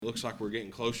Looks like we're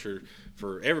getting closer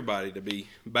for everybody to be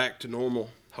back to normal.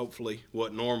 Hopefully,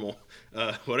 whatever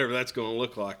that's going to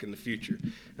look like in the future,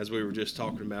 as we were just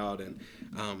talking about. And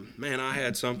man, I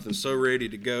had something so ready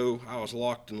to go. I was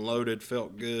locked and loaded,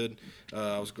 felt good.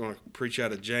 I was going to preach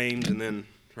out of James, and then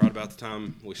right about the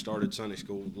time we started Sunday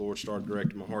school, the Lord started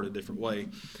directing my heart a different way.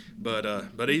 But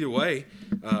either way,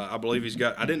 I believe He's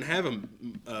got. I didn't have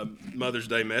a Mother's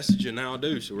Day message, and now I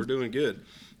do. So we're doing good.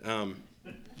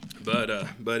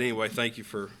 But anyway, thank you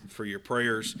for your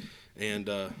prayers, and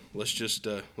let's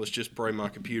just pray my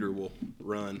computer will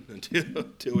run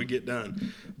until we get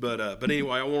done. But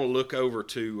anyway, I want to look over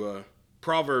to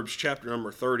Proverbs chapter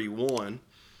number 31,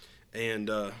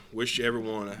 and wish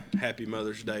everyone a happy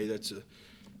Mother's Day. That's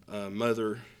a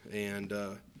mother, and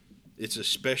it's a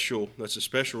special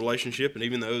relationship. And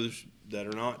even those that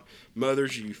are not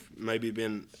mothers, you've maybe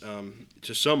been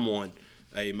to someone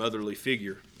a motherly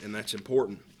figure, and that's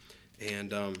important.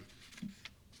 And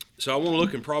so I want to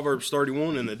look in Proverbs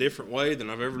 31 in a different way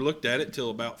than I've ever looked at it till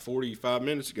about 45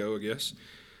 minutes ago, I guess.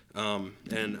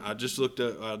 And I just looked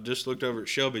over at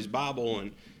Shelby's Bible,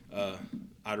 and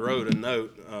I wrote a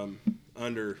note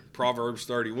under Proverbs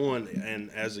 31.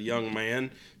 And as a young man,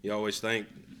 you always think,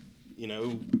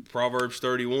 Proverbs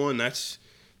 31. That's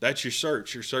your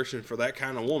search. You're searching for that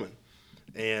kind of woman.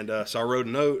 And so I wrote a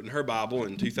note in her Bible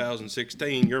in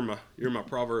 2016. You're my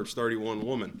Proverbs 31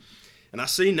 woman. And I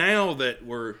see now that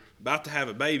we're about to have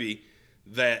a baby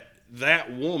that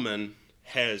woman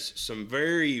has some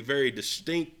very, very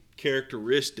distinct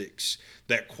characteristics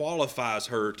that qualifies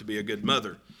her to be a good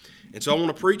mother. And so I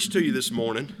want to preach to you this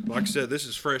morning. Like I said, this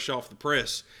is fresh off the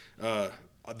press,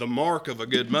 the mark of a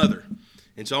good mother.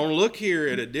 And so I want to look here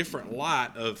at a different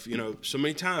light of, so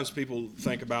many times people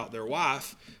think about their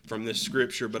wife from this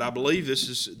scripture, but I believe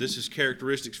this is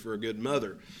characteristics for a good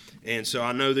mother. And so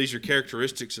I know these are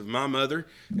characteristics of my mother,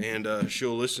 and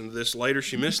she'll listen to this later.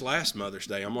 She missed last Mother's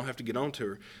Day. I'm going to have to get on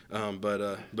to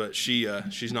her. But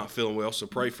she's not feeling well, so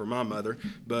pray for my mother.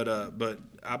 But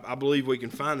I believe we can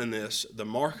find in this the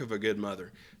mark of a good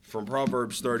mother from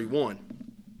Proverbs 31.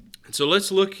 And so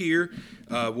let's look here.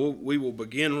 We will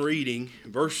begin reading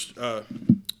verse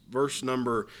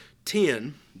number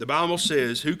 10. The Bible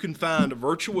says, "Who can find a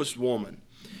virtuous woman?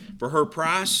 For her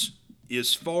price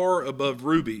is far above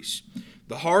rubies.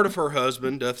 The heart of her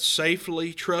husband doth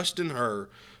safely trust in her,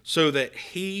 so that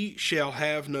he shall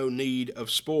have no need of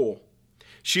spoil.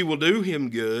 She will do him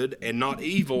good, and not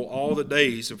evil all the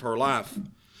days of her life.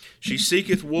 She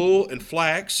seeketh wool and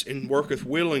flax, and worketh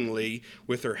willingly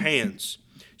with her hands.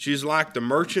 She is like the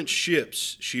merchant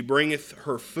ships. She bringeth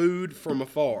her food from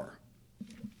afar.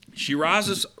 She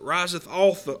riseth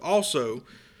also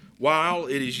while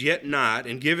it is yet night,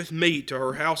 and giveth meat to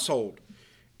her household,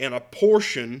 and a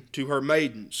portion to her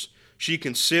maidens. She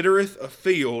considereth a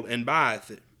field, and buyeth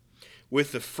it.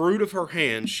 With the fruit of her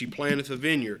hands she planteth a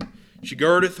vineyard. She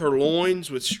girdeth her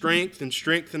loins with strength, and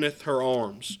strengtheneth her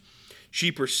arms.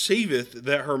 She perceiveth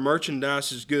that her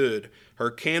merchandise is good.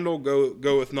 Her candle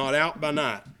goeth not out by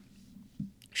night.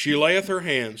 She layeth her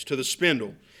hands to the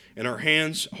spindle, and her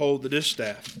hands hold the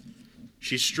distaff.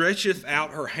 She stretcheth out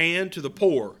her hand to the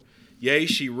poor. Yea,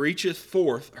 she reacheth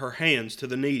forth her hands to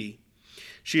the needy.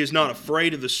 She is not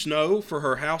afraid of the snow for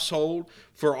her household,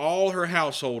 for all her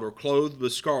household are clothed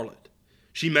with scarlet.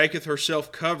 She maketh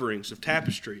herself coverings of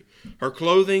tapestry. Her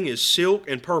clothing is silk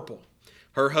and purple.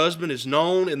 Her husband is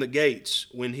known in the gates,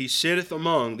 when he sitteth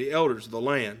among the elders of the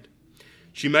land.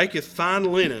 She maketh fine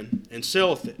linen, and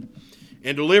selleth it,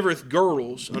 and delivereth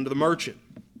girdles unto the merchant.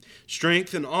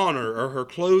 Strength and honor are her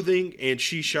clothing, and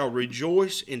she shall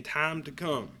rejoice in time to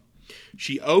come.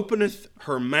 She openeth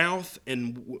her mouth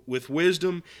and with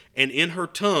wisdom, and in her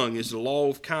tongue is the law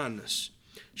of kindness.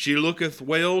 She looketh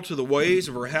well to the ways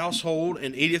of her household,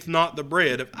 and eateth not the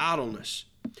bread of idleness.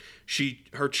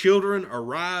 Her children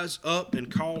arise up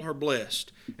and call her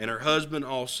blessed, and her husband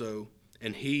also,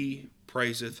 and he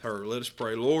praiseth her." Let us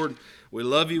pray. Lord, we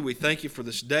love you. We thank you for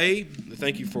this day. We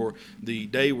thank you for the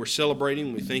day we're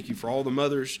celebrating. We thank you for all the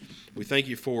mothers. We thank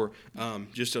you for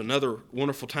just another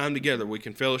wonderful time together. We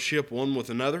can fellowship one with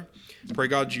another. Pray,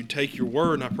 God, you take your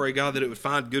word, and I pray, God, that it would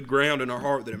find good ground in our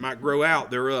heart, that it might grow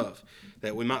out thereof,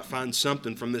 that we might find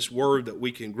something from this word that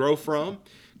we can grow from.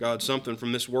 God, something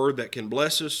from this word that can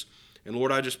bless us. And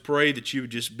Lord, I just pray that you would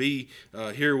just be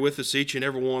here with us, each and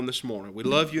every one this morning. We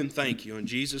love you and thank you in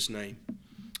Jesus' name.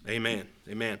 Amen.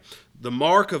 Amen. The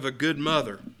mark of a good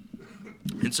mother.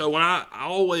 And so when I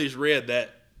always read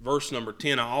that verse number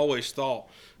 10, I always thought,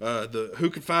 who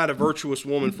could find a virtuous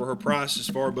woman for her price is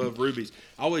far above rubies.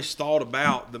 I always thought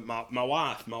about my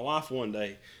wife one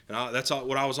day. And that's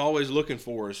what I was always looking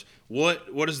for is what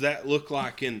does that look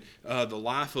like in the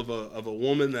life of a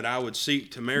woman that I would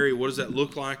seek to marry? What does that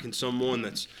look like in someone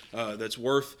that's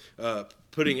worth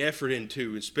putting effort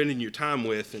into and spending your time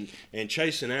with and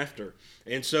chasing after?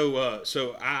 And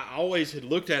so I always had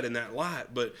looked at it in that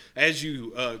light. But as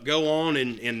you go on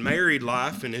in married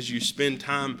life and as you spend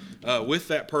time with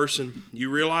that person, you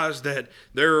realize that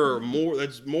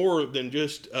that's more than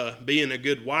just being a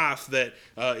good wife that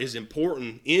is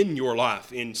important in your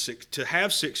life, to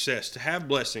have success, to have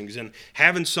blessings, and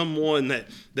having someone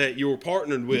that you're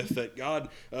partnered with, that God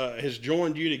has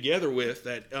joined you together with,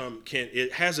 that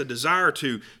it has a desire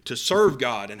to serve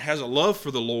God and has a love for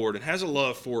the Lord and has a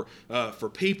love for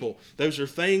people. Those are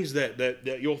things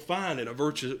that you'll find in a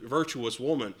virtuous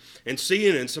woman. And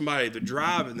seeing in somebody the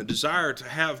drive and the desire to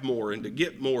have more and to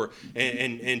get more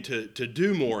and to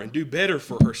do more and do better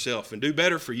for herself and do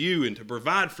better for you and to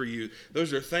provide for you,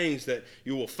 those are things that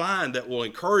you will find that will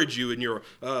encourage you in your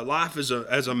life as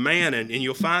a man. And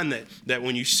you'll find that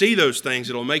when you see those things,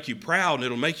 it'll make you proud and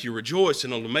it'll make you rejoice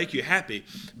and it'll make you happy.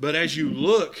 But as you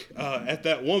look at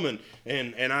that woman,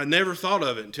 and I never thought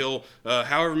of it until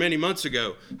however many months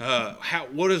ago,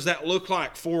 what does that look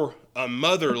like for a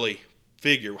motherly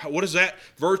figure? What does that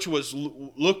virtuous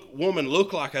woman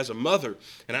look like as a mother?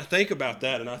 And I think about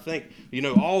that, and I think,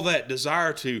 all that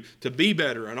desire to be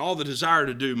better, and all the desire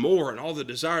to do more, and all the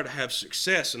desire to have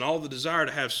success, and all the desire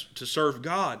to serve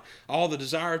God, all the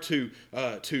desire to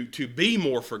be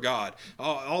more for God,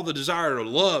 all the desire to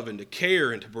love and to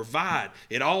care and to provide,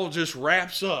 it all just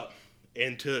wraps up.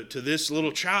 And to this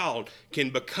little child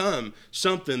can become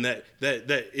something that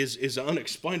is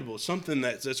unexplainable, something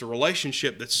that's a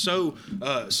relationship that's so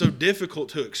difficult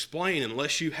to explain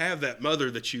unless you have that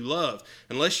mother that you love,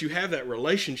 unless you have that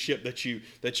relationship that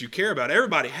you care about.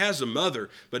 Everybody has a mother,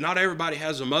 but not everybody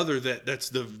has a mother that's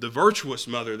the virtuous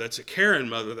mother, that's a caring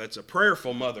mother, that's a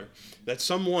prayerful mother, that's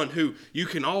someone who you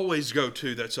can always go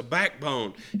to, that's a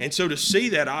backbone. And so to see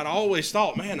that, I'd always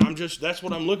thought, man, that's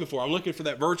what I'm looking for. I'm looking for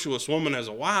that virtuous woman as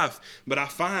a wife, but I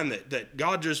find that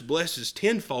God just blesses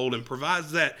tenfold and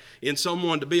provides that in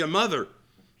someone to be a mother.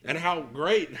 And how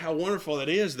great and how wonderful that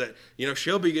is that,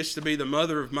 Shelby gets to be the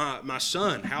mother of my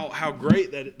son. How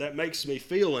great that makes me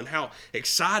feel, and how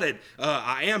excited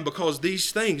I am, because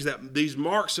these things, these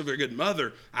marks of a good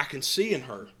mother, I can see in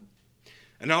her.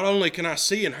 And not only can I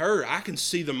see in her, I can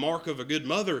see the mark of a good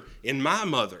mother in my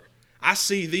mother. I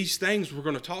see these things we're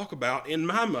going to talk about in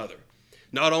my mother.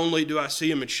 Not only do I see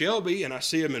them in Shelby and I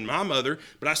see them in my mother,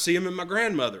 but I see them in my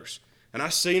grandmothers. And I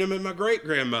see them in my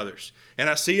great-grandmothers. And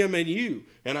I see them in you.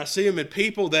 And I see them in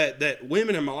people that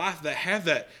women in my life that have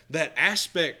that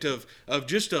aspect of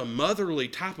just a motherly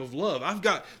type of love.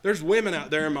 There's women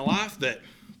out there in my life that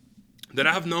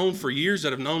I've known for years,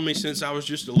 that have known me since I was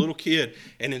just a little kid.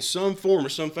 And in some form or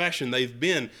some fashion, they've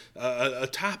been a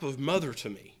type of mother to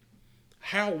me.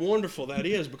 How wonderful that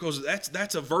is, because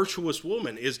that's a virtuous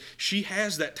woman. She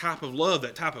has that type of love,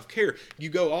 that type of care. You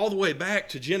go all the way back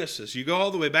to Genesis. You go all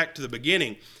the way back to the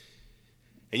beginning,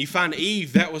 and you find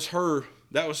Eve. That was her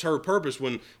purpose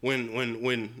when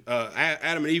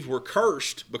Adam and Eve were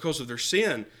cursed because of their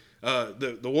sin.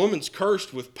 The woman's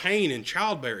cursed with pain and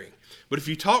childbearing. But if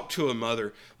you talk to a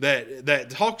mother that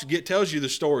tells you the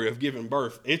story of giving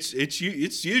birth, it's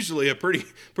usually a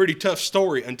pretty tough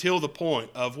story until the point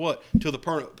of what? Till the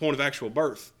point of actual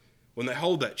birth, when they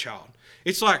hold that child.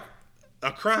 It's like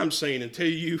a crime scene until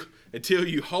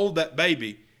you hold that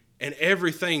baby, and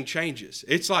everything changes.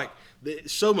 It's like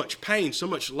so much pain, so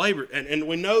much labor, and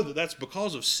we know that that's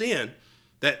because of sin.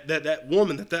 That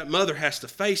woman, that mother has to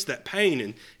face that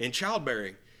pain in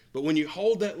childbearing. But when you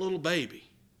hold that little baby,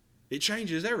 it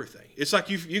changes everything. It's like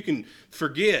you can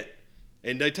forget,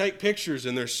 and they take pictures,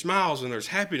 and there's smiles, and there's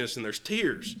happiness, and there's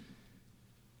tears.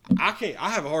 I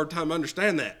have a hard time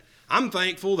understanding that. I'm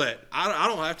thankful that I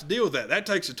don't have to deal with that. That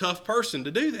takes a tough person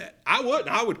to do that. I wouldn't.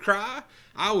 I would cry.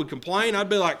 I would complain. I'd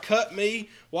be like, cut me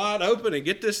wide open and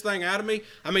get this thing out of me.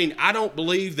 I mean, I don't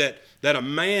believe that a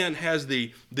man has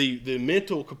the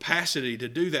mental capacity to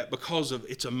do that, because of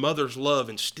it's a mother's love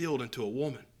instilled into a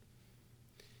woman.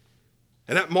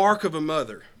 And that mark of a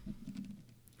mother,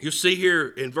 you'll see here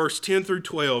in verse 10 through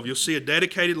 12, you'll see a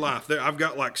dedicated life. There, I've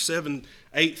got like 7,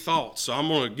 8 thoughts, so I'm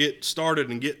going to get started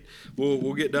and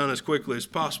we'll get done as quickly as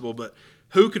possible. But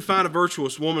who could find a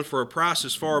virtuous woman for a price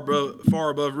as far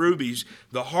above rubies?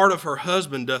 The heart of her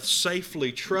husband doth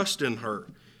safely trust in her.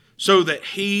 so that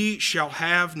he shall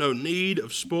have no need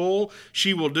of spoil.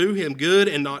 She will do him good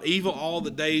and not evil all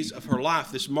the days of her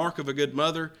life. This mark of a good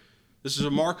mother, this is a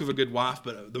mark of a good wife,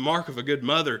 but the mark of a good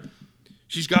mother,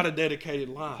 she's got a dedicated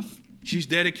life. She's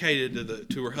dedicated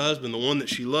to her husband, the one that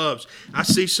she loves. I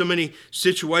see so many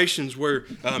situations where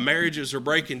marriages are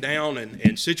breaking down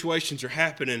and situations are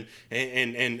happening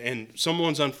and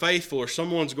someone's unfaithful or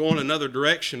someone's going another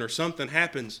direction or something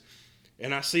happens.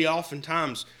 And I see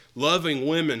oftentimes loving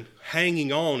women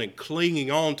hanging on and clinging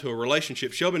on to a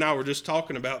relationship. Shelby and I were just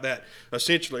talking about that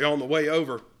essentially on the way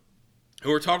over.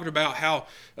 And we're talking about how,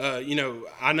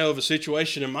 I know of a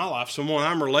situation in my life, someone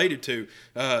I'm related to.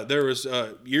 There was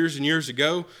years and years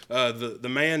ago, the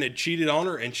man had cheated on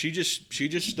her, and she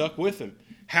just stuck with him.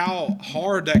 How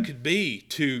hard that could be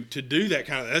to do that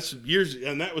kind of. That's years,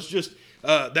 and that was just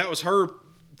that was her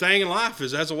thing in life.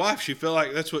 Is as a wife, she felt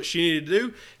like that's what she needed to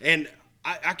do, and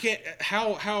I can't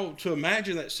how to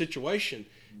imagine that situation.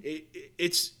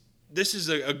 This is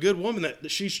a good woman that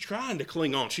she's trying to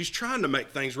cling on. She's trying to make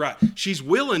things right. She's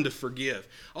willing to forgive.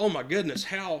 Oh my goodness,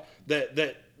 how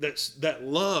that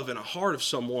love in a heart of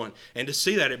someone, and to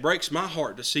see that, it breaks my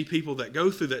heart to see people that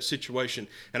go through that situation.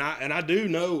 And I do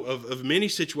know of many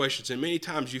situations, and many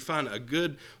times you find a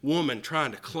good woman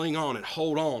trying to cling on and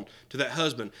hold on to that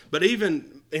husband. But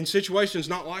even in situations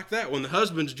not like that, when the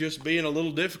husband's just being a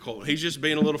little difficult, he's just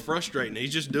being a little frustrating,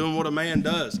 he's just doing what a man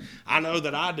does. I know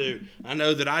that I do. I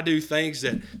know that I do things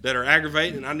that are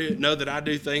aggravating, and I know that I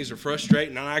do things that are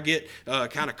frustrating, and I get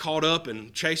kind of caught up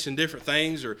in chasing different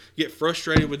things or get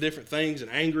frustrated with different things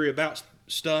and angry about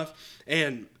stuff.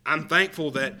 And I'm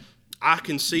thankful that I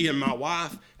can see in my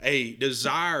wife a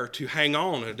desire to hang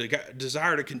on, a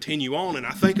desire to continue on. And I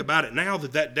think about it now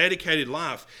that dedicated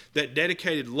life, that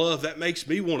dedicated love, that makes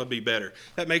me want to be better.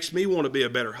 That makes me want to be a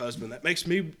better husband. That makes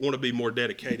me want to be more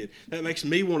dedicated. That makes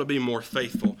me want to be more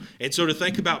faithful. And so to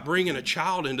think about bringing a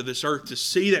child into this earth, to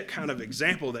see that kind of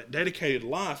example, that dedicated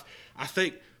life, I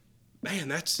think, man,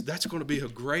 that's going to be a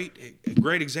great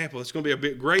example. It's going to be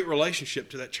a great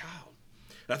relationship to that child.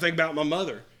 And I think about my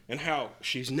mother, and how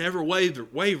she's never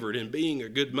wavered in being a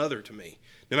good mother to me.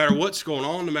 No matter what's going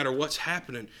on, no matter what's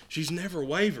happening, she's never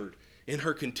wavered in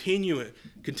her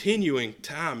continuing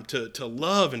time to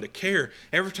love and to care.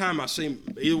 Every time I see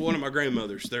either one of my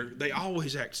grandmothers, they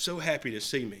always act so happy to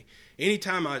see me.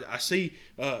 Anytime I see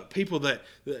people that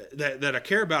I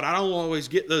care about, I don't always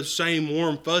get those same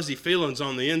warm, fuzzy feelings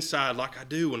on the inside like I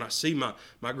do when I see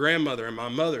my grandmother and my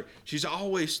mother.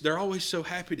 They're always so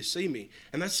happy to see me.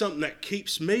 And that's something that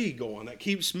keeps me going, that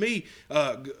keeps me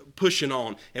pushing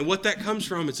on. And what that comes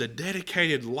from is a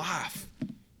dedicated life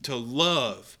to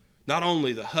love not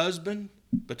only the husband,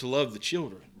 but to love the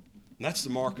children. And that's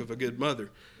the mark of a good mother.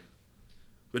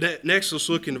 But next, let's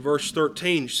look into verse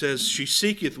 13. It says, she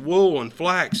seeketh wool and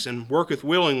flax, and worketh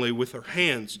willingly with her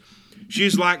hands. She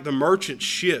is like the merchant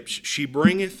ships. She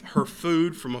bringeth her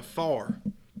food from afar.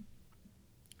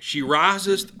 She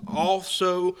riseth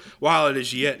also while it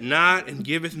is yet night, and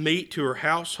giveth meat to her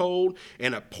household,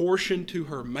 and a portion to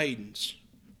her maidens.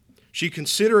 She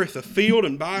considereth a field,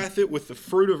 and buyeth it with the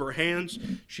fruit of her hands.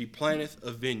 She planteth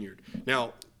a vineyard.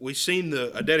 Now, we've seen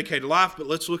a dedicated life, but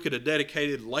let's look at a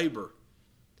dedicated labor.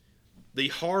 The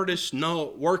hardest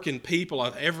working people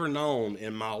I've ever known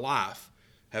in my life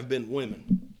have been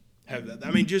women. I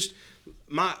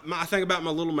think about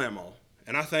my little mama,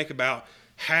 and I think about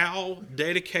how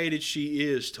dedicated she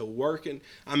is to working.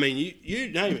 I mean, you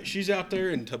name it. She's out there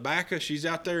in tobacco. She's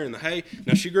out there in the hay.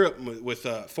 Now, she grew up with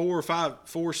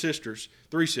four sisters,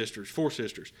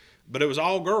 but it was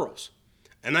all girls.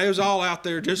 And they was all out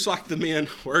there just like the men,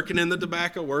 working in the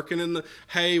tobacco, working in the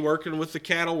hay, working with the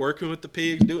cattle, working with the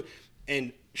pigs,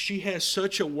 and she has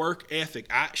such a work ethic.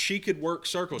 She could work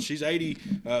circles. She's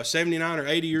 79 or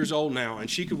 80 years old now, and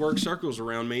she could work circles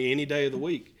around me any day of the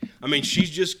week. I mean, she's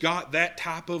just got that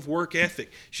type of work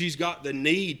ethic. She's got the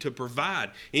need to provide.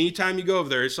 Anytime you go over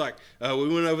there, it's like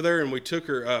we went over there and we took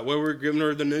her, we were giving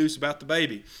her the news about the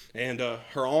baby, and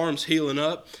her arm's healing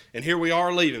up, and here we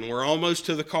are leaving. We're almost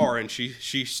to the car, and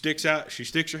she sticks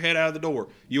her head out of the door.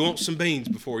 You want some beans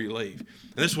before you leave.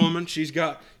 And this woman, she's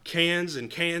got cans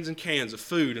and cans and cans of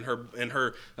food in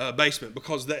her basement,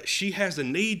 because that she has a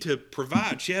need to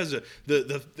provide. She has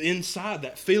the inside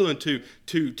that feeling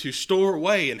to store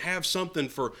away and have something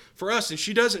for us, and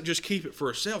she doesn't just keep it for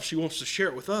herself. She wants to share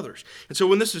it with others. And so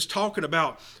when this is talking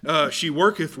about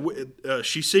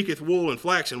she seeketh wool and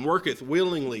flax, and worketh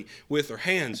willingly with her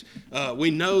hands, we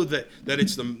know that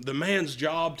it's the man's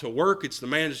job to work. It's the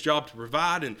man's job to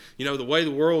provide. And the way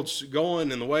the world's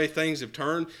going and the way things have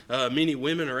turn. Many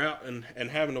women are out and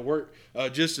having to work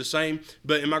just the same.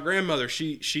 And my grandmother,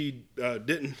 she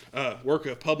didn't work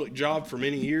a public job for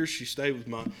many years. She stayed with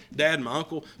my dad and my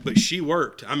uncle, but she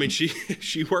worked. I mean,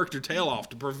 she worked her tail off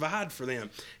to provide for them.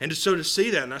 And so to see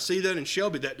that, and I see that in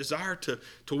Shelby, that desire to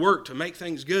work, to make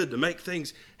things good, to make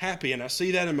things happy. And I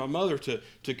see that in my mother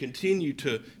to continue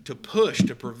to push,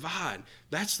 to provide.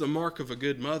 That's the mark of a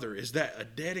good mother, is that a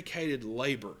dedicated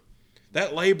labor.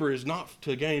 That labor is not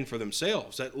to gain for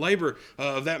themselves. That labor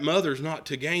of that mother is not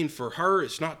to gain for her.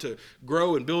 It's not to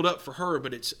grow and build up for her,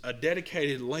 but it's a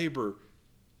dedicated labor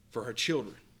for her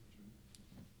children.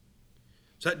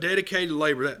 So that dedicated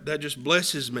labor, that just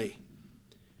blesses me.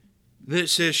 Then it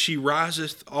says, she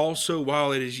riseth also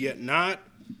while it is yet night,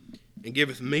 and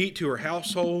giveth meat to her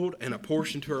household and a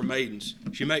portion to her maidens.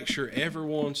 She makes sure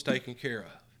everyone's taken care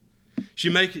of. She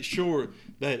makes sure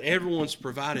that everyone's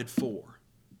provided for.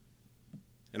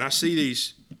 And I see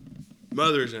these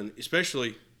mothers, and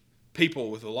especially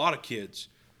people with a lot of kids,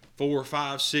 4,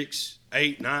 5, 6,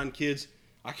 8, 9 kids.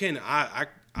 I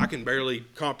can barely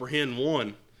comprehend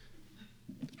one.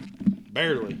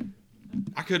 Barely.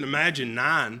 I couldn't imagine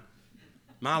 9.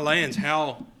 My lands,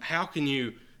 how can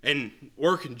you, and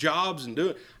working jobs and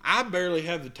doing, I barely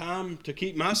have the time to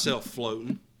keep myself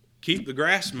floating, keep the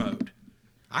grass mowed.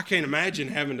 I can't imagine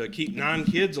having to keep 9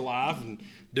 kids alive and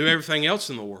do everything else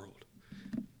in the world.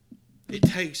 It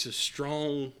takes a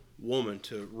strong woman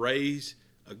to raise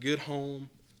a good home,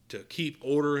 to keep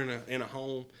order in a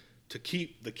home, to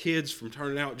keep the kids from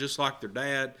turning out just like their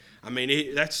dad. I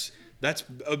mean, that's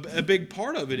a big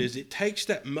part of it. Is it takes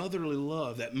that motherly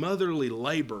love, that motherly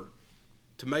labor,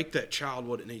 to make that child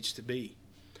what it needs to be.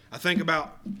 I think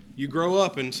about, you grow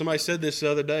up, and somebody said this the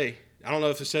other day. I don't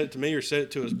know if they said it to me or said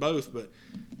it to us both, but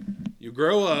you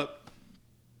grow up,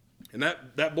 and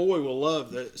that boy will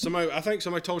love that. I think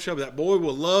somebody told Shelby that boy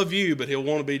will love you, but he'll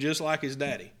want to be just like his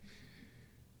daddy.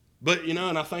 But and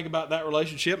I think about that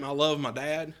relationship, and I love my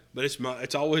dad, but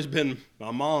it's always been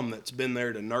my mom that's been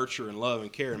there to nurture and love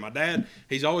and care. And my dad,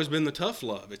 he's always been the tough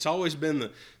love. It's always been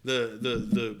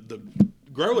the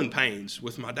growing pains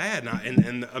with my dad.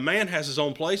 And a man has his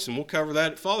own place, and we'll cover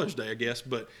that at Father's Day, I guess.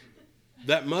 But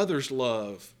that mother's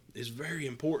love is very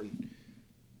important.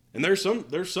 And there's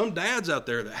some dads out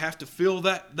there that have to fill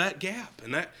that gap,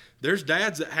 and there's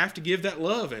dads that have to give that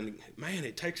love. And man,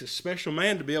 it takes a special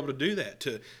man to be able to do that,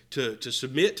 to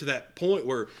submit to that point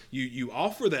where you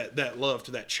offer that love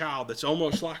to that child that's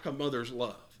almost like a mother's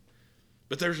love.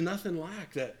 But there's nothing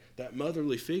like that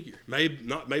motherly figure.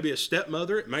 Maybe a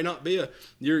stepmother, it may not be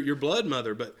your blood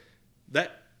mother, but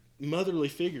that motherly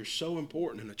figure is so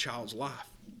important in a child's life.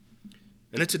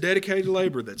 And it's a dedicated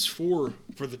labor that's for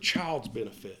the child's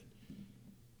benefit.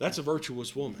 That's a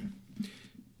virtuous woman.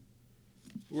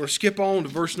 We're going to skip on to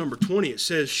verse number 20. It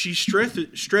says, she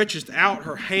stretcheth out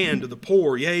her hand to the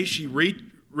poor, yea, she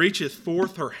reacheth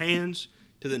forth her hands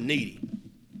to the needy.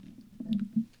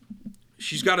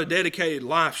 She's got a dedicated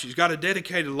life. She's got a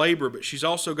dedicated labor, but she's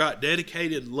also got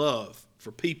dedicated love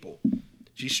for people.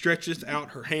 She stretcheth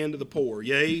out her hand to the poor,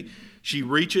 yea, she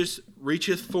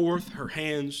reacheth forth her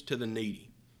hands to the needy.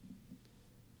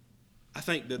 I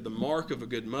think that the mark of a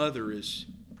good mother is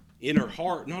in her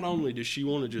heart. Not only does she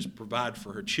want to just provide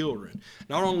for her children,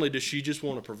 not only does she just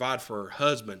want to provide for her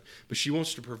husband, but she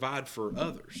wants to provide for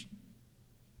others.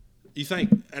 You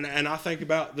think, and I think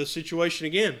about the situation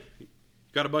again.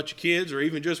 Got a bunch of kids, or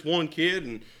even just one kid,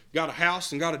 and got a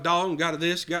house, and got a dog, and got a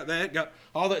this, got that, got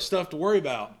all that stuff to worry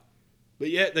about. But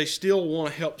yet they still want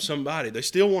to help somebody. They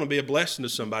still want to be a blessing to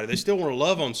somebody. They still want to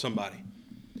love on somebody.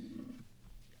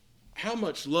 How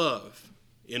much love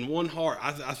in one heart?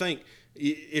 I think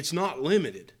it's not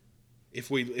limited. If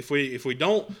we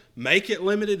don't make it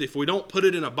limited, if we don't put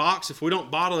it in a box, if we don't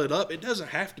bottle it up, it doesn't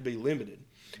have to be limited.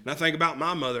 And I think about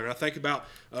my mother, and I think about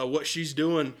what she's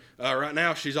doing right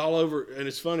now. She's all over, and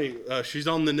it's funny, she's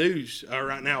on the news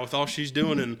right now with all she's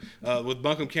doing with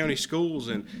Buncombe County Schools,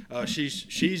 and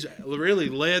she's really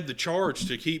led the charge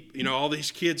to keep all these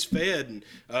kids fed, and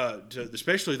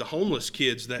especially the homeless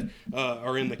kids that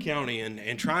are in the county,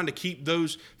 and trying to keep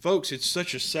those folks. It's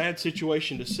such a sad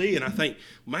situation to see, and I think,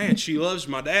 man, she loves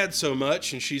my dad so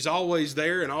much, and she's always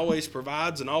there and always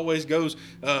provides and always goes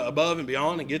above and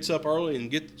beyond and gets up early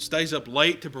and stays up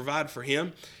late to provide for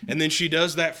him. And then she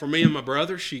does that for me and my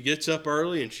brother. She gets up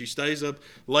early and she stays up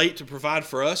late to provide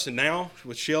for us. And now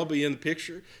with Shelby in the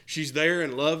picture, she's there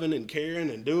and loving and caring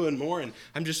and doing more. And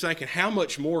I'm just thinking, how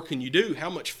much more can you do? How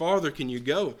much farther can you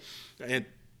go? And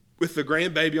with the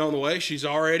grandbaby on the way, she's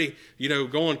already,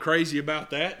 going crazy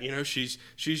about that. She's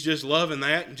just loving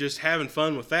that and just having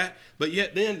fun with that. But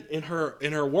yet then in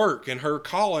her work and her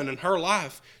calling and her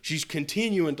life, she's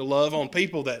continuing to love on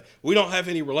people that we don't have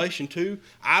any relation to.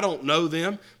 I don't know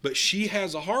them, but she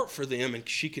has a heart for them and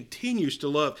she continues to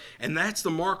love. And that's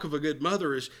the mark of a good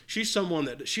mother, is she's someone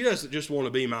that she doesn't just want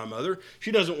to be my mother.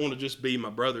 She doesn't want to just be my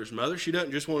brother's mother. She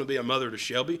doesn't just want to be a mother to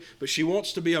Shelby, but she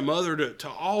wants to be a mother to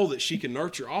all that she can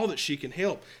nurture, all that she can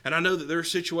help. And I know that there are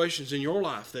situations in your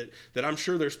life that I'm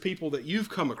sure there's people that you've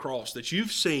come across, that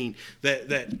you've seen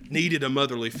that needed a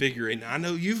motherly figure. And I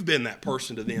know you've been that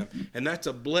person to them. And that's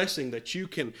a blessing that you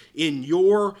can, in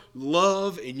your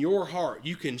love, in your heart,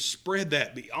 you can spread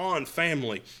that beyond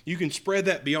family. You can spread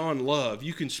that beyond love.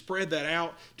 You can spread that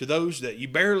out to those that you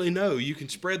barely know. You can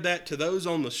spread that to those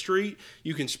on the street.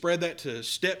 You can spread that to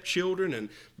stepchildren and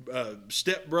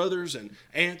stepbrothers and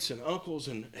aunts and uncles.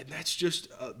 And that's just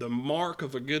the mark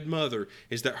of a good mother,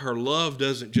 is that her love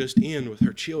doesn't just end with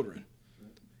her children.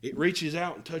 It reaches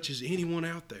out and touches anyone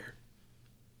out there.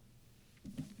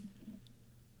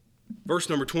 Verse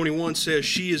number 21 says,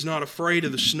 she is not afraid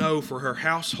of the snow for her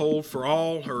household, for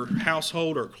all her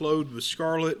household are clothed with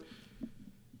scarlet.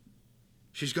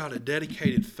 She's got a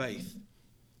dedicated faith.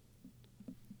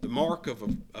 The mark of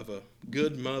a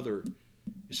good mother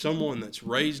is someone that's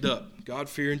raised up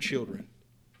God-fearing children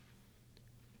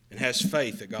and has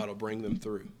faith that God will bring them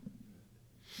through.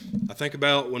 I think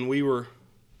about when we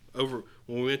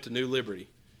went to New Liberty.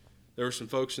 There were some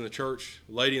folks in the church,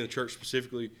 a lady in the church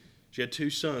specifically. She had 2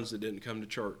 sons that didn't come to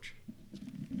church.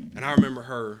 And I remember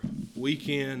her week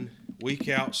in, week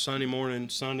out, Sunday morning,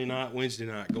 Sunday night, Wednesday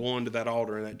night, going to that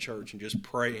altar in that church and just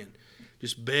praying,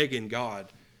 just begging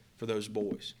God for those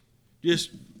boys.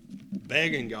 Just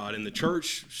begging God. And the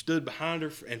church stood behind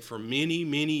her, and for many,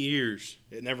 many years,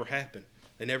 it never happened.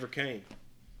 They never came.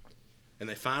 And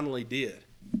they finally did.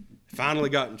 They finally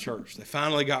got in church. They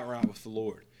finally got right with the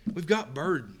Lord. We've got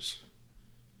burdens.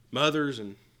 Mothers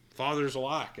and fathers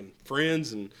alike, and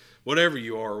friends, and whatever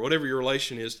you are, whatever your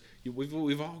relation is,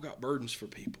 we've all got burdens for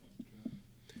people.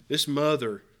 This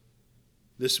mother,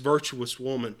 this virtuous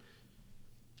woman,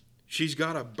 she's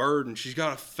got a burden. She's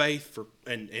got a faith for,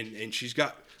 and she's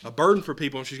got a burden for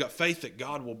people, and she's got faith that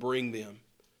God will bring them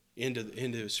into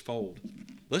His fold.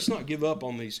 Let's not give up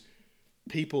on these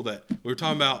people that we were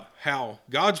talking about, how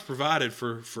God's provided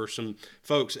for some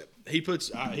folks. He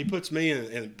puts me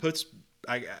and puts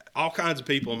all kinds of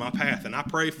people in my path, and I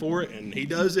pray for it, and He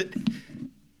does it,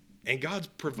 and God's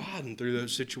providing through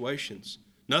those situations.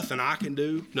 Nothing I can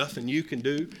do, nothing you can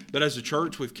do, but as a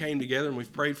church, we've came together and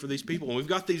we've prayed for these people, and we've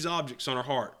got these objects on our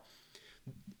heart.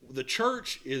 The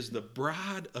church is the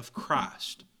bride of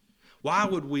Christ. Why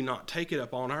would we not take it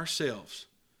upon ourselves?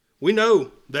 We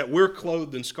know that we're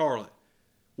clothed in scarlet.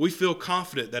 We feel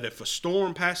confident that if a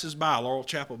storm passes by Laurel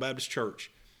Chapel Baptist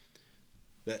Church,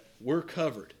 that we're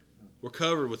covered. We're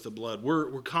covered with the blood.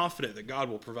 We're confident that God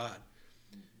will provide.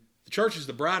 The church is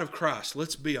the bride of Christ.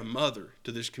 Let's be a mother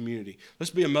to this community. Let's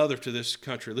be a mother to this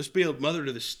country. Let's be a mother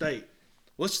to this state.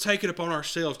 Let's take it upon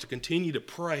ourselves to continue to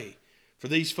pray for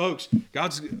these folks.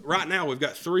 Right now, we've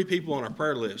got 3 people on our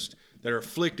prayer list that are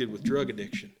afflicted with drug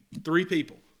addiction. 3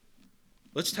 people.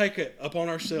 Let's take it upon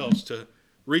ourselves to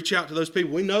reach out to those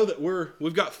people. We know that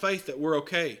we've got faith that we're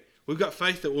okay. We've got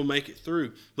faith that we'll make it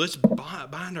through. Let's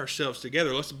bind ourselves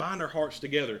together. Let's bind our hearts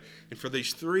together. And for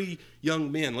these 3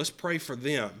 young men, let's pray for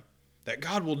them that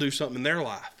God will do something in their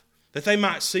life, that they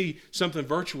might see something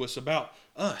virtuous about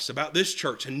us, about this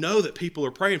church, and know that people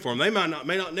are praying for them. They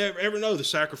may not never ever know the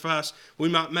sacrifice we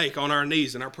might make on our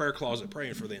knees in our prayer closet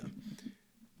praying for them.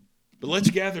 But let's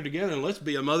gather together and let's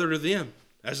be a mother to them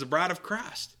as the bride of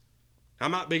Christ. I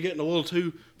might be getting a little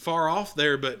too far off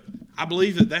there, but I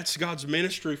believe that that's God's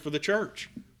ministry for the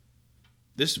church.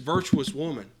 This virtuous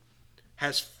woman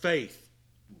has faith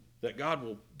that God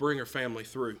will bring her family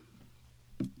through.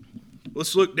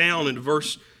 Let's look down into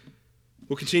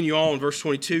we'll continue on in verse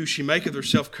 22. She maketh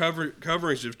herself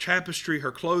coverings of tapestry.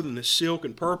 Her clothing is silk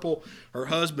and purple. Her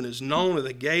husband is known at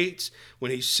the gates.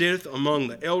 When he sitteth among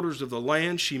the elders of the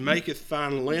land, she maketh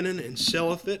fine linen and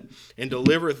selleth it, and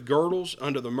delivereth girdles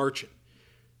unto the merchant.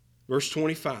 Verse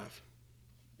 25.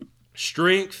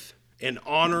 Strength and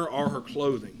honor are her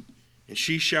clothing, and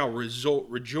she shall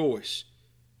rejoice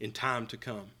in time to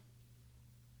come.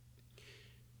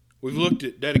 We've looked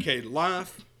at dedicated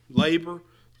life, labor,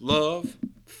 love,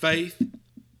 faith.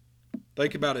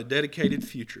 Think about a dedicated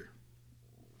future.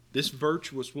 This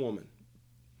virtuous woman,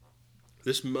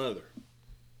 this mother,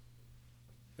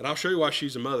 and I'll show you why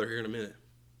she's a mother here in a minute.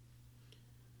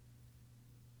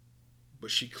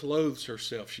 But she clothes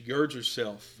herself, she girds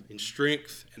herself in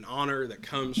strength and honor that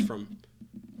comes from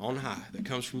on high, that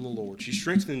comes from the Lord. She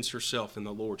strengthens herself in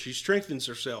the Lord. She strengthens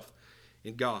herself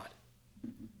in God.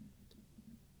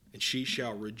 and she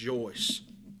shall rejoice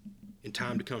in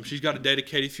time to come. She's got a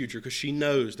dedicated future because she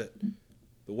knows that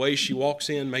the way she walks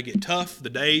in may get tough,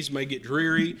 the days may get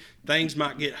dreary, things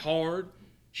might get hard.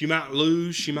 She might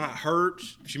lose, she might hurt,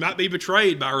 she might be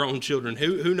betrayed by her own children.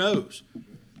 Who knows?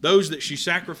 Those that she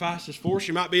sacrifices for,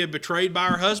 she might be betrayed by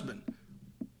her husband.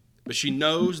 But she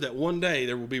knows that one day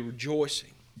there will be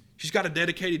rejoicing. She's got a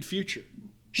dedicated future.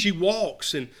 She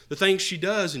walks in the things she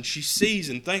does and she sees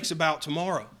and thinks about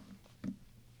tomorrow.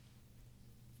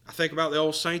 I think about the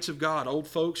old saints of God, old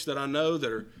folks that I know that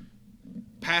are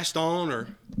passed on or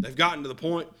they've gotten to the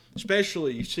point,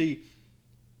 especially you see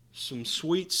some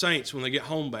sweet saints when they get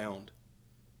homebound.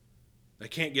 They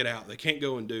can't get out. They can't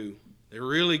go and do. They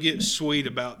really get sweet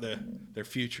about their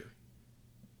future.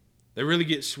 They really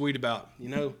get sweet about,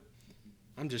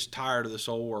 I'm just tired of this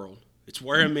old world. It's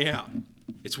wearing me out.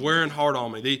 It's wearing hard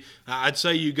on me. I'd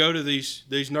say you go to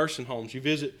these nursing homes. You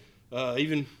visit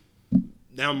even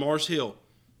down Mars Hill.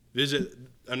 Visit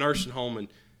a nursing home and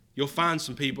you'll find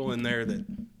some people in there that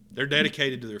they're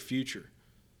dedicated to their future.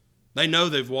 They know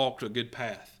they've walked a good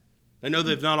path. They know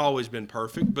they've not always been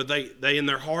perfect, but they in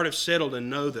their heart have settled and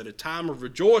know that a time of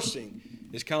rejoicing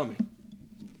is coming.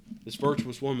 This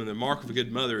virtuous woman, the mark of a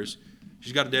good mother,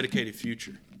 she's got a dedicated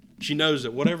future. She knows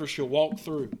that whatever she'll walk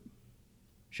through,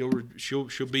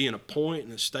 she'll be in a point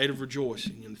in a state of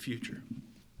rejoicing in the future.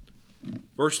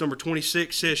 Verse number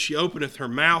 26 says, she openeth her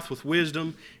mouth with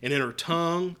wisdom, and in her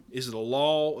tongue is the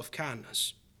law of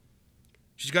kindness.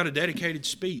 She's got a dedicated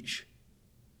speech.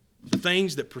 The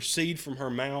things that proceed from her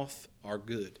mouth are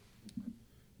good.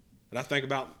 And I think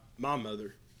about my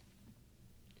mother.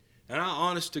 And I,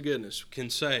 honest to goodness,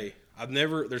 can say,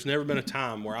 there's never been a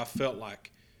time where I felt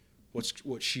like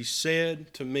what she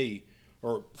said to me,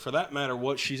 or for that matter,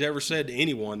 what she's ever said to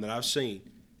anyone that I've seen,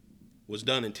 was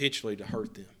done intentionally to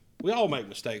hurt them. We all make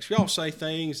mistakes. We all say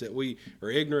things that we are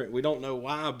ignorant. We don't know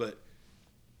why, but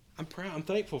I'm proud. I'm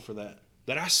thankful for that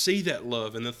I see that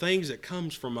love, and the things that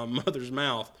comes from my mother's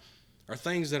mouth are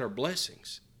things that are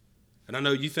blessings. And I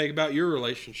know you think about your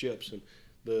relationships and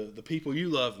the people you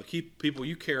love, the people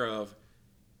you care of.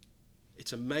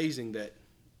 It's amazing that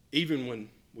even when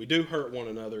we do hurt one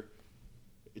another,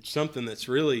 it's something that's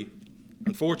really,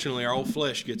 unfortunately, our old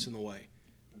flesh gets in the way.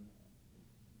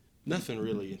 Nothing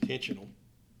really intentional.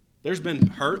 There's been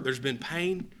hurt, there's been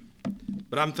pain,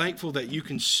 but I'm thankful that you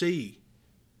can see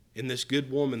in this good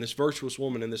woman, this virtuous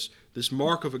woman, and this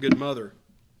mark of a good mother,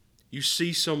 you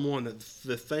see someone that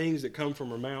the things that come from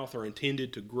her mouth are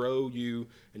intended to grow you,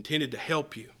 intended to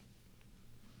help you.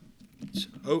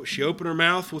 So, she opened her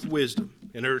mouth with wisdom,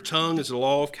 and her tongue is the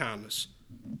law of kindness.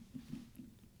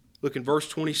 Look in verse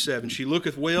 27. She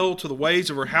looketh well to the ways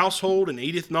of her household, and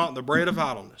eateth not the bread of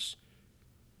idleness.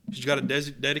 She's got a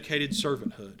dedicated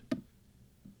servanthood.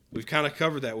 We've kind of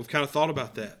covered that. We've kind of thought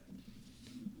about that.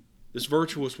 This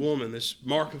virtuous woman, this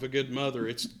mark of a good mother,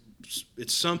 it's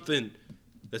something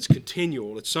that's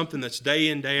continual. It's something that's day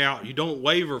in, day out. You don't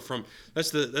waver from.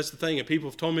 That's the thing, and people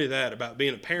have told me that about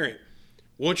being a parent.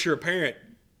 Once you're a parent,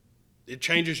 it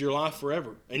changes your life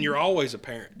forever, and you're always a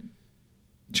parent.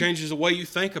 It changes the way you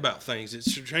think about things. It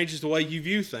changes the way you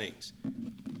view things.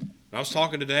 And I was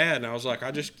talking to Dad, and I was like,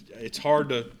 it's hard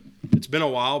to. It's been a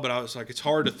while, but I was like, it's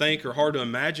hard to think or hard to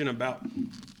imagine about,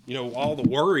 all the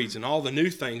worries and all the new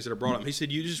things that are brought up. He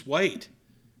said, you just wait.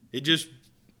 It just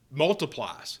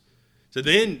multiplies. So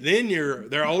then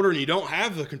they're older and you don't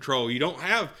have the control. You don't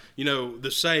have,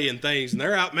 the say in things, and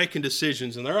they're out making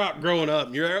decisions and they're out growing up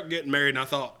and you're out getting married. And I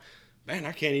thought, man,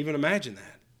 I can't even imagine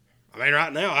that. I mean,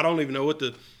 right now, I don't even know what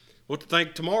to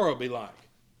think tomorrow will be like.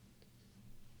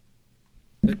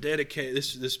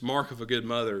 This mark of a good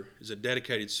mother is a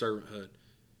dedicated servanthood.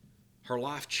 Her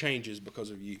life changes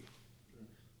because of you.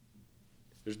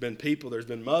 There's been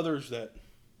mothers that,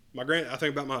 I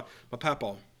think about my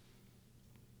papa.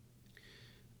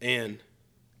 And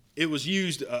it was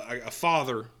used a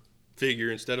father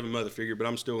figure instead of a mother figure, but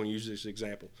I'm still going to use this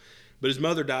example. But his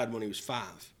mother died when he was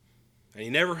 5. And he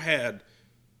never had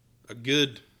a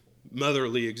good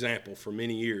motherly example for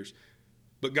many years.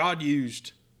 But God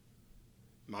used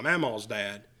my mama's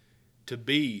dad to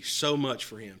be so much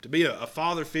for him, to be a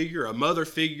father figure, a mother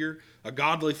figure, a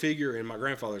godly figure in my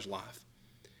grandfather's life.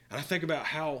 And I think about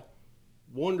how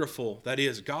wonderful that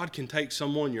is. God can take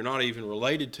someone you're not even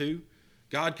related to.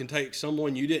 God can take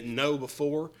someone you didn't know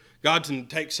before. God can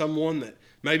take someone that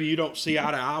maybe you don't see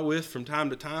eye to eye with from time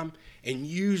to time and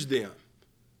use them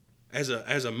as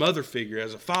a mother figure,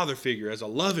 as a father figure, as a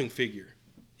loving figure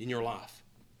in your life.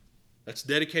 That's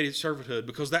dedicated servanthood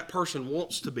because that person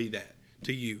wants to be that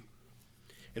to you.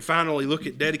 And finally, look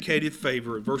at dedicated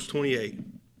favor at verse 28.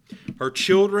 her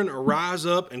children arise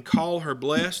up and call her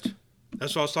blessed.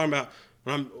 That's what I was talking about.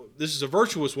 This is a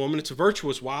virtuous woman. It's a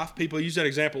virtuous wife. People use that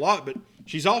example a lot, but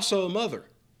she's also a mother.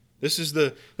 This is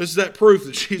that proof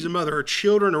that she's a mother. Her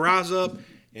children arise up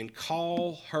and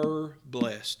call her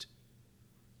blessed.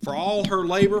 For all her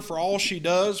labor, for all she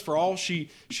does, for all she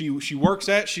works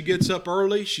at, she gets up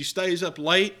early, she stays up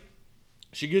late.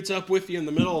 She gets up with you in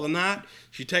the middle of the night.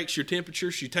 She takes your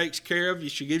temperature. She takes care of you.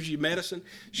 She gives you medicine.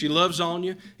 She loves on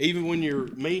you. Even when you're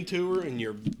mean to her and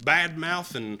you're bad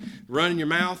mouth and running your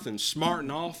mouth and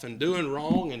smarting off and doing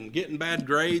wrong and getting bad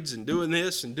grades and doing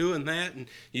this and doing that. And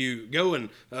you go and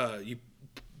you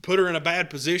put her in a bad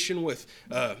position with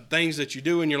things that you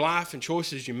do in your life and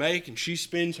choices you make, and she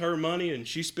spends her money and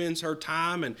she spends her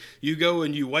time, and you go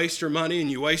and you waste her money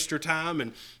and you waste her time,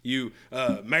 and you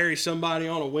marry somebody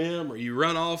on a whim, or you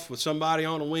run off with somebody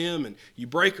on a whim, and you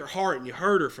break her heart and you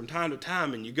hurt her from time to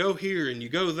time, and you go here and you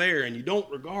go there, and you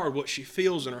don't regard what she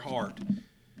feels in her heart.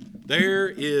 There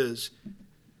is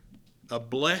a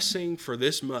blessing for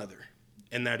this mother,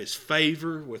 and that is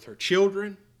favor with her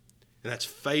children, and that's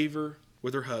favor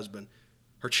with her husband.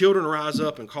 Her children rise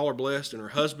up and call her blessed, and her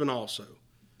husband also,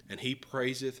 and he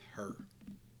praiseth her.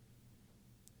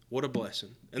 What a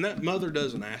blessing. And that mother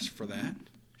doesn't ask for that.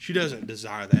 She doesn't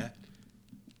desire that.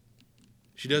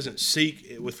 She doesn't seek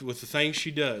it with the things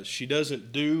she does. She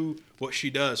doesn't do what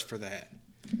she does for that.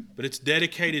 But it's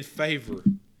dedicated favor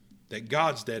that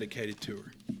God's dedicated to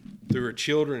her through her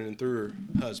children and through her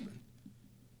husband.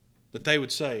 That they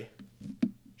would say,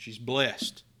 she's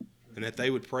blessed, and that they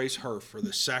would praise her for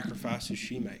the sacrifices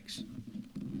she makes.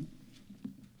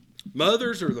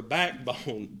 Mothers are the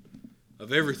backbone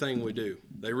of everything we do.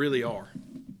 They really are.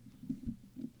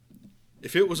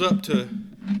 If it was up to,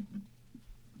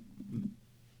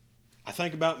 I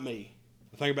think about me,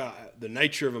 I think about the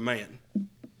nature of a man,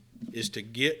 is to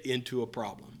get into a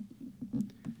problem.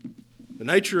 The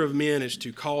nature of men is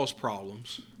to cause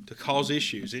problems, to cause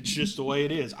issues. It's just the way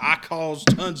it is. I cause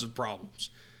tons of problems.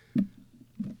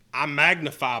 I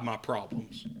magnify my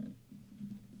problems.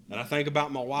 And I think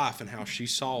about my wife and how she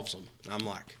solves them. And I'm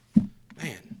like,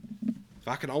 man, if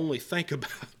I could only think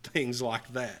about things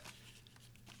like that.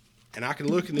 And I can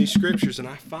look in these scriptures and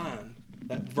I find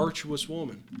that virtuous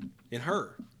woman in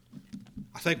her.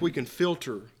 I think we can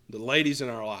filter the ladies in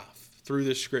our life through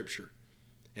this scripture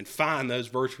and find those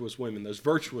virtuous women, those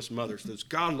virtuous mothers, those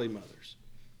godly mothers.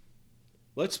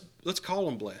 Let's call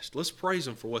them blessed. Let's praise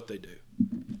them for what they do.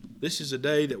 This is a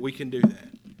day that we can do that.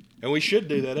 And we should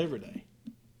do that every day.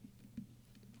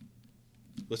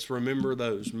 Let's remember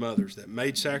those mothers that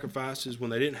made sacrifices when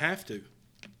they didn't have to.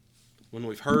 When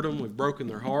we've hurt them, we've broken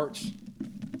their hearts.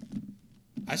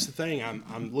 That's the thing.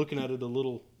 I'm looking at it a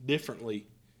little differently.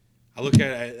 I look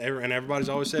at it, and everybody's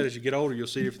always said as you get older, you'll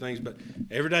see different things. But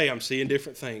every day I'm seeing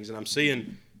different things. And I'm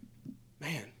seeing,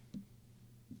 man,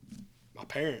 my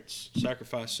parents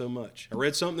sacrificed so much. I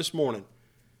read something this morning.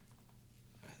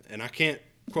 And I can't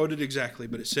quote it exactly,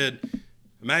 but it said,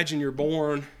 imagine you're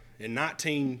born in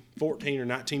 1914 or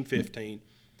 1915,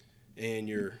 and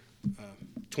you're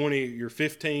you're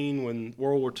 15 when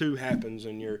World War II happens,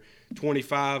 and you're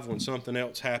 25 when something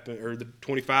else happens, or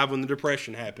 25 when the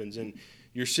Depression happens, and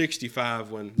you're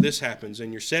 65 when this happens,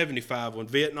 and you're 75 when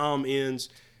Vietnam ends,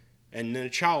 and then a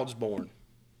child's born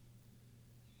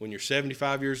when you're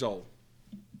 75 years old.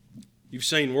 You've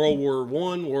seen World War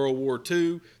I, World War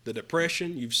II, the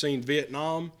Depression. You've seen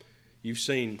Vietnam. You've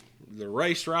seen the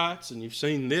race riots, and you've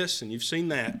seen this, and you've seen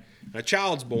that. And a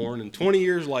child's born, and 20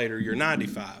 years later, you're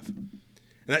 95. And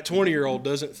that 20-year-old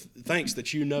thinks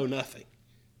that you know nothing.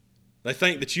 They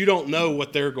think that you don't know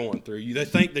what they're going through. They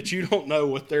think that you don't know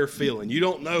what they're feeling. You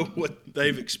don't know what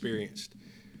they've experienced.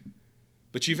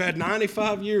 But you've had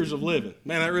 95 years of living.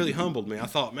 Man, that really humbled me. I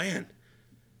thought, man,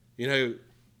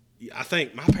 I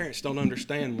think my parents don't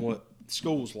understand what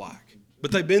school's like,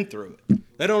 but they've been through it.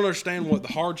 They don't understand what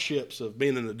the hardships of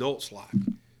being an adult's like.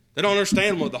 They don't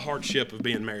understand what the hardship of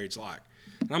being married's like.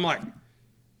 And I'm like,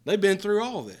 they've been through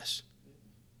all this.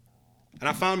 And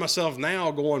I find myself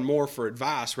now going more for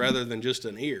advice rather than just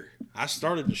an ear. I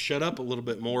started to shut up a little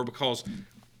bit more because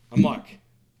I'm like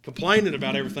complaining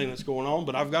about everything that's going on,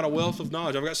 but I've got a wealth of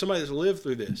knowledge. I've got somebody that's lived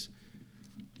through this.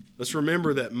 Let's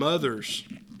remember that mothers,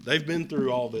 they've been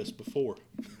through all this before.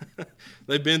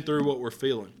 They've been through what we're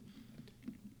feeling.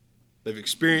 They've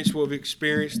experienced what we've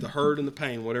experienced, the hurt and the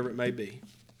pain, whatever it may be.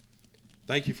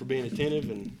 Thank you for being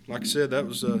attentive. And like I said, that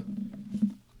was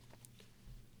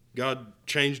God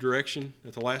changed direction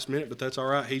at the last minute, but that's all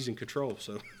right. He's in control.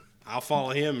 So I'll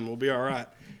follow him and we'll be all right.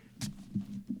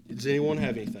 Does anyone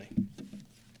have anything?